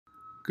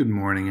Good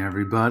morning,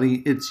 everybody.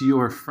 It's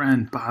your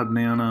friend Bob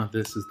Nana.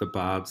 This is the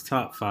Bob's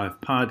Top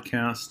 5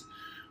 podcast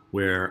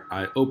where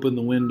I open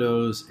the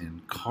windows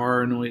and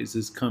car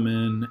noises come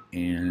in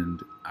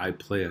and I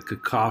play a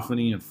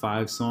cacophony of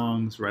 5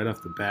 songs right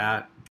off the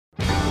bat.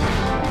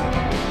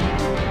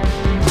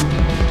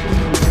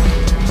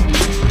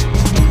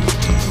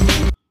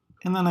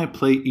 And then I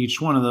play each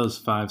one of those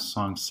 5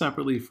 songs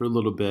separately for a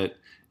little bit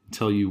and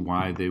tell you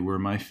why they were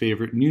my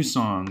favorite new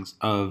songs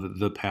of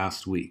the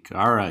past week.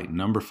 All right,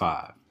 number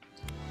 5.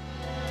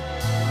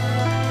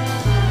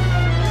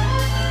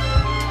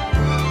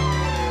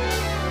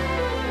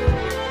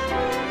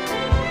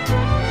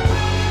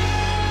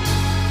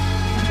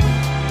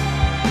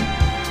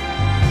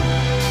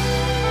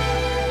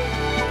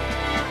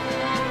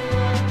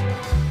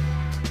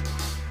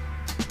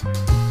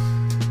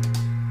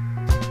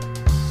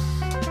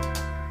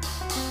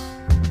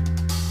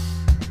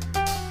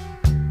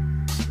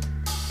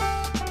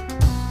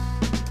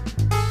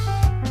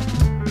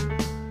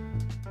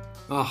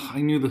 Oh,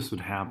 I knew this would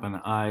happen.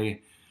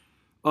 I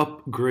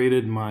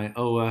upgraded my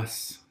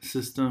OS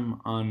system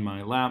on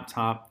my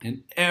laptop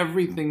and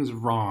everything's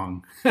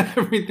wrong.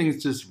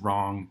 Everything's just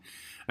wrong.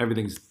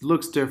 Everything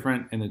looks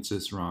different and it's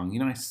just wrong. You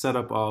know, I set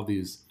up all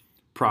these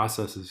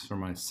processes for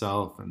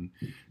myself and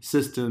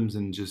systems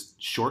and just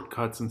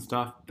shortcuts and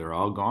stuff. They're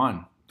all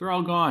gone. They're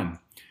all gone.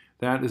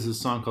 That is a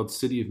song called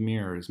City of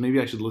Mirrors. Maybe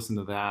I should listen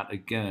to that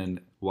again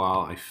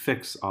while I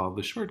fix all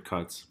the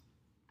shortcuts.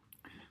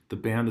 The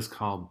band is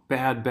called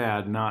Bad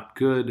Bad Not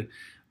Good.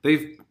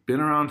 They've been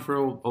around for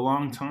a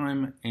long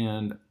time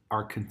and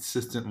are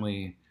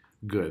consistently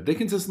good. They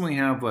consistently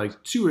have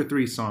like 2 or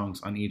 3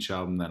 songs on each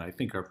album that I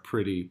think are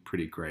pretty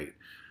great.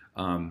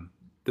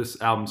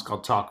 This album's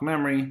called Talk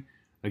Memory.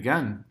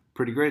 Again,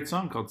 pretty great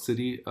song called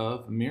City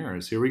of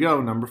Mirrors. Here we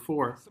go, number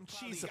 4. Some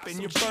cheese up in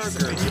your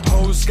burger. Your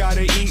hoes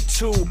gotta eat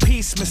too.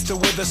 Peace, Mr.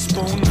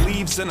 Witherspoon.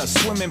 Leaves in a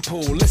swimming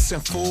pool. Listen,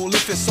 fool,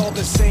 if it's all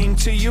the same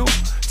to you,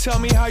 tell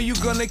me how you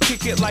gonna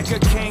kick it like a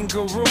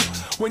kangaroo.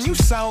 When you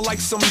sound like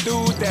some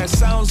dude that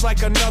sounds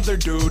like another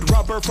dude.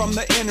 Rubber from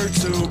the inner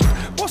tube.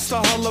 What's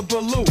the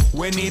hullabaloo?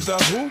 Winnie the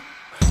Who?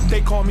 They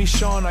call me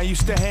Sean, I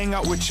used to hang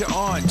out with your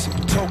aunt.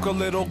 Toke a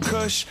little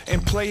kush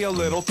and play a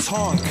little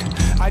tonk.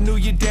 I knew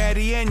your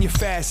daddy and your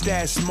fast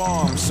ass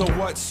mom. So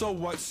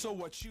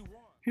what you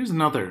want? Here's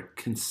another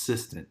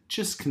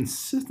just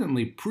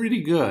consistently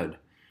pretty good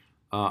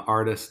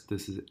artist.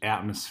 This is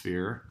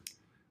Atmosphere.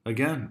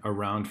 Again,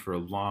 around for a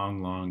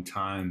long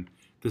time.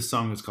 This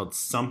song is called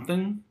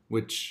Something,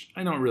 which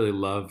I don't really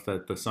love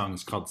that the song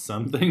is called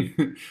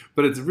Something,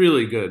 but it's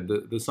really good.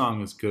 The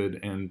song is good,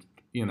 and,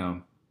 you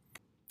know,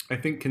 I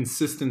think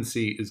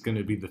consistency is going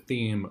to be the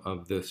theme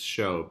of this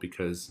show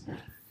because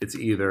it's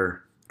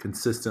either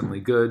consistently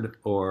good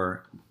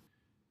or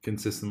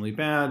consistently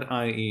bad,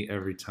 i.e.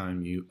 every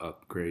time you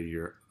upgrade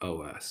your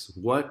OS.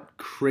 What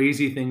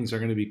crazy things are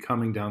going to be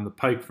coming down the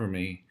pike for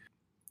me?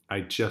 I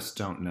just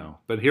don't know.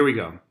 But here we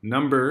go.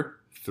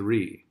 Number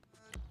 3.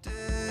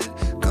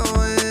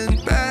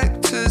 Going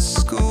back to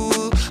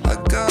school,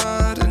 I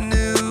got a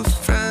new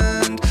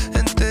friend,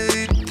 and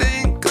they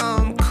think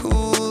I'm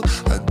cool.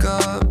 I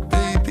got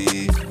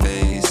baby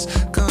face,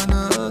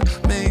 gonna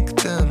make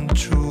them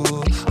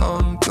drool.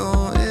 I'm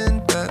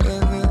going back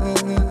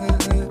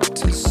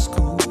to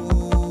school,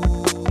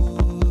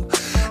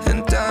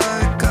 and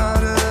I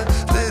got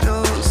a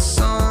little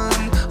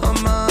son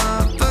on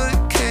my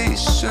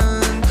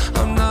vacation.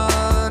 I'm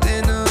not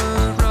in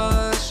a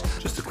rush.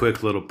 Just a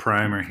quick little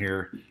primer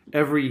here.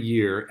 Every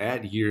year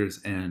at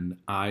year's end,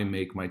 I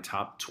make my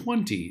top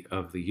 20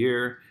 of the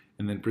year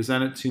and then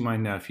present it to my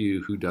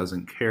nephew who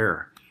doesn't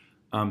care.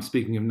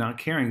 Speaking of not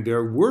caring,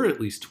 there were at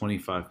least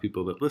 25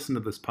 people that listen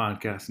to this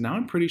podcast. Now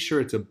I'm pretty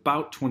sure it's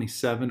about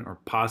 27 or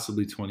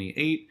possibly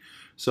 28.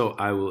 So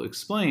I will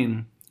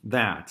explain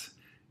that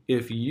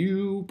if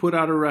you put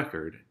out a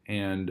record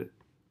and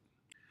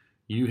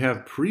you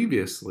have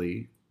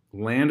previously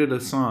landed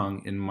a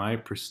song in my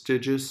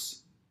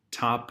prestigious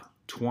top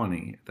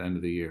 20 at the end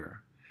of the year,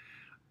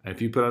 if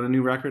you put out a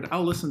new record,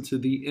 I'll listen to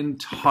the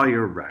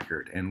entire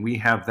record. And we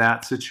have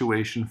that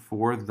situation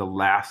for the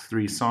last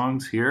 3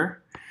 songs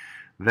here.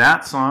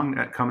 That song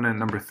coming in at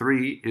number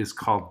 3 is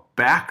called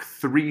Back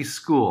 3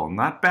 School.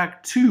 Not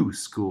Back to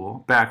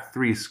School, Back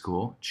 3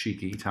 School,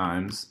 cheeky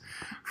times,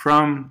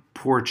 from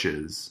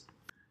Porches.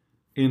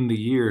 In the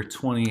year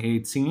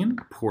 2018,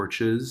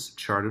 Porches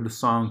charted a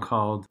song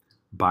called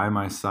By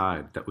My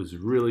Side. That was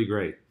really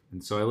great.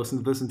 And so I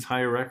listened to this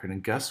entire record,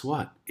 and guess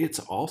what? It's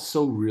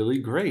also really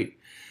great.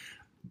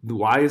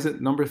 Why is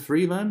it number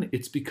 3 then?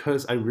 It's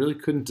because I really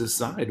couldn't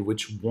decide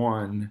which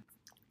one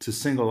to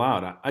single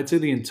out. I'd say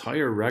the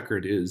entire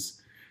record is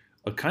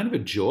a kind of a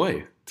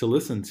joy to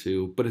listen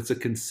to, but it's a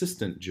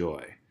consistent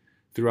joy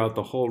throughout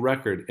the whole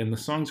record. And the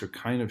songs are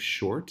kind of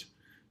short.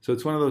 So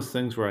it's one of those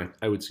things where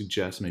I would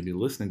suggest maybe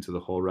listening to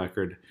the whole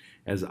record,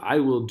 as I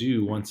will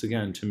do once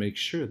again, to make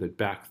sure that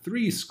Back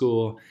 3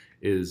 School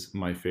is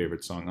my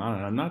favorite song on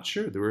it. I'm not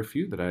sure. There were a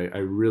few that I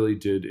really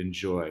did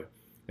enjoy.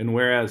 And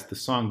whereas the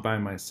song By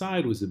My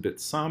Side was a bit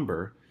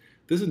somber,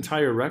 this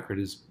entire record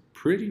is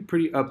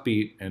pretty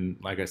upbeat and,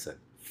 like I said,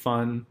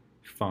 fun,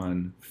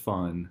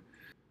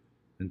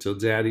 until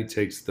Daddy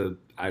takes the,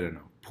 I don't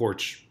know,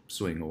 porch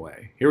swing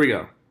away. Here we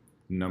go.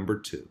 Number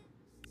 2.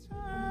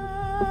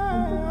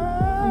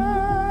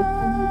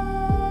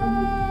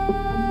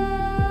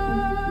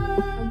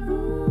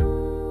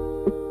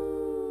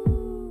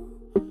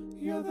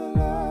 You're the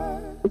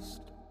last.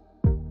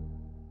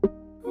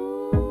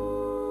 Ooh,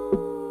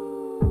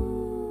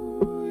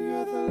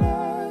 you're the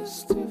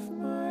last of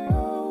my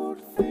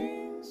old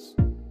things.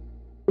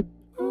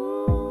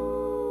 Ooh,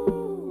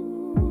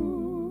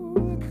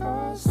 the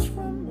cost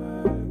from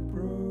my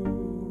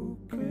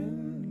broken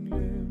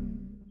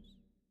limbs.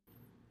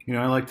 You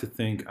know, I like to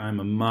think I'm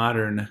a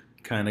modern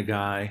kind of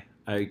guy.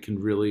 I can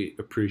really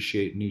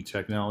appreciate new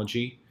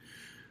technology.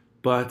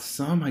 But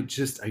some I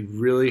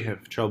really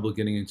have trouble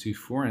getting into.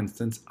 For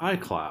instance,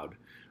 iCloud.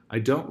 I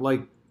don't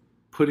like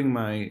putting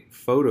my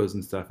photos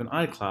and stuff in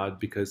iCloud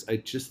because I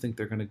just think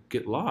they're going to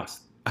get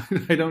lost.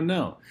 I don't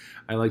know.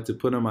 I like to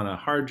put them on a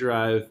hard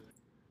drive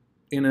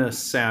in a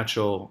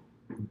satchel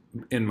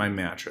in my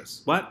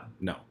mattress. What?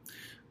 No.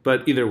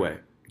 But either way,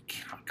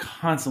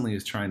 constantly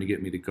is trying to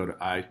get me to go to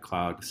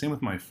iCloud. Same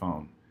with my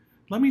phone.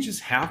 Let me just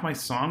have my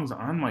songs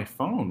on my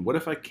phone. What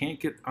if I can't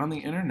get on the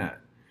internet?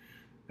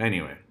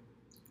 Anyway.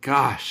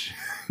 Gosh,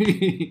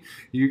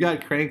 you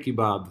got cranky,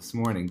 Bob, this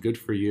morning. Good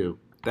for you.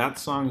 That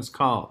song is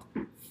called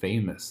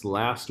Famous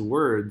Last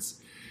Words.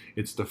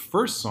 It's the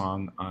first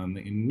song on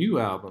the new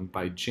album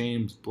by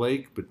James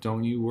Blake, but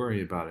don't you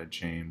worry about it,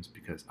 James,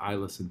 because I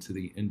listened to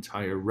the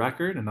entire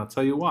record, and I'll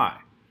tell you why.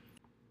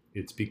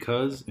 It's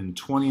because in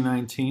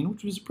 2019,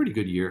 which was a pretty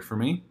good year for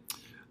me,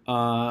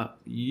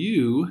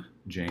 you,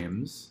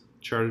 James,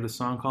 charted a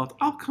song called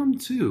I'll Come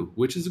Too,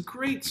 which is a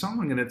great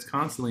song, and it's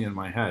constantly in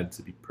my head,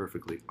 to be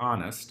perfectly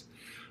honest.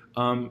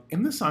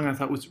 And this song I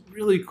thought was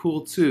really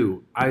cool,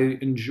 too. I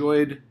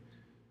enjoyed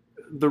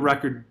the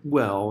record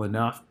well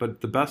enough,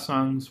 but the best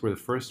songs were the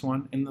first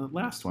one and the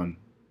last one.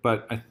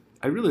 But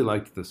I really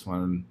liked this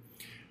one.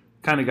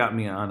 Kind of got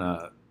me on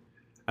a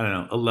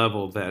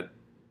level that,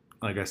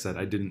 like I said,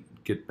 I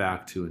didn't get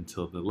back to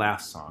until the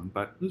last song,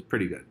 but it was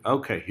pretty good.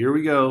 Okay, here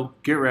we go.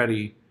 Get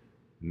ready.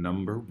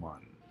 Number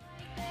 1.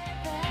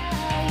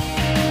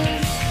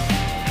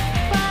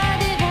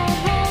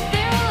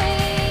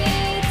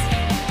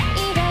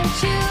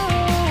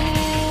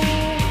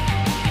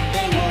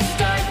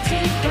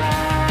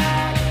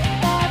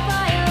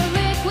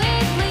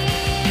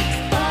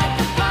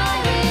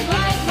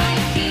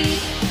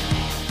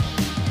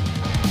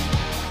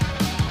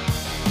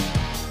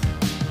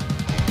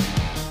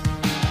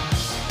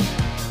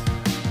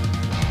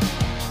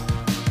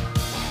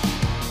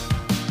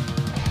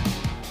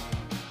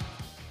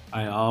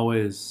 I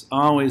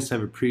always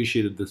have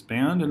appreciated this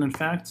band, and in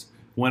fact,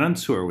 went on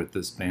tour with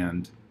this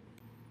band.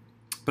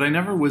 But I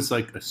never was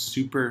like a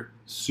super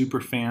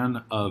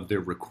fan of their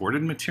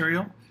recorded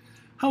material.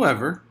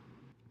 However,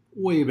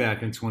 way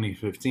back in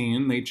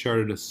 2015, they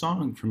charted a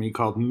song for me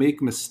called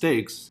Make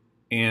Mistakes.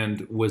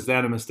 And was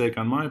that a mistake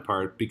on my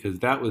part? Because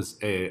that was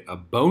a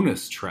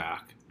bonus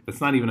track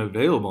that's not even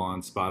available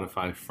on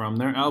Spotify from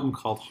their album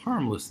called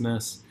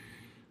Harmlessness.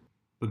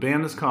 The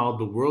band is called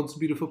The World's a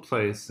Beautiful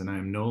Place, and I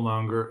Am No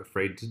Longer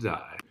Afraid to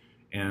Die.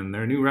 And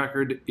their new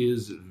record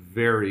is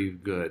very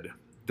good.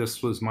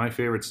 This was my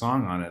favorite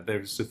song on it.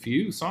 There's a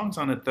few songs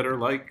on it that are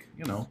like,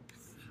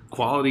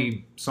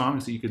 quality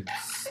songs that you could,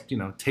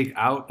 take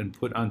out and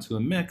put onto a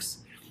mix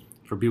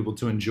for people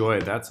to enjoy.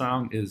 That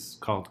song is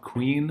called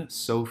Queen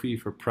Sophie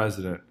for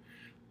President.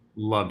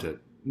 Loved it.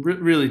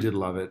 Really did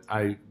love it.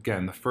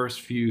 The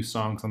first few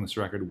songs on this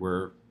record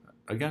were,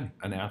 again,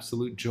 an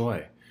absolute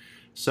joy.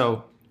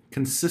 So,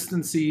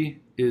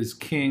 consistency is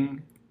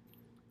king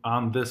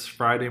on this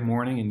Friday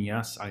morning, and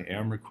yes, I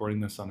am recording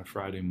this on a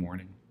Friday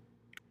morning.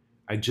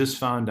 I just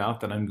found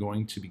out that I'm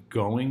going to be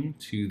going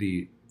to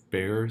the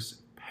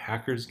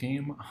Bears-Packers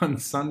game on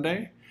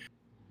Sunday.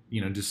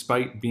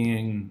 Despite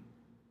being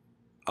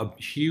a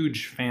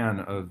huge fan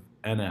of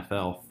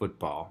NFL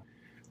football,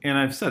 and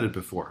I've said it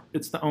before,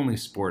 it's the only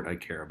sport I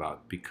care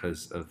about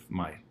because of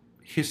my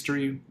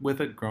history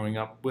with it, growing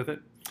up with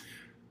it.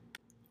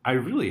 I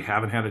really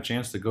haven't had a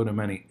chance to go to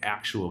many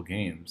actual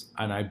games.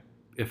 And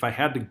if I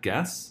had to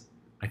guess,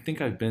 I think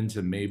I've been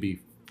to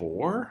maybe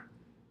 4,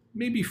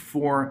 maybe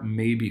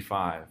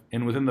 5.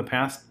 And within the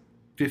past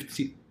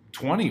 15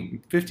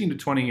 to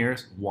 20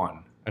 years,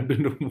 1. I've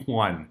been to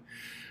 1.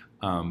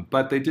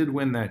 But they did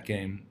win that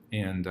game,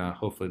 and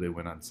hopefully they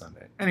win on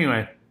Sunday.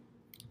 Anyway,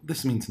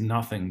 this means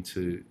nothing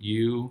to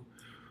you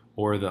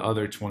or the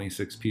other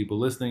 26 people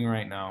listening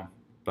right now,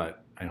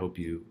 but I hope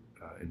you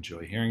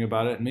enjoy hearing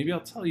about it, and maybe I'll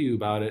tell you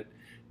about it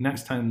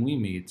next time we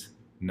meet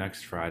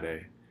next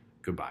Friday.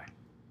 Goodbye.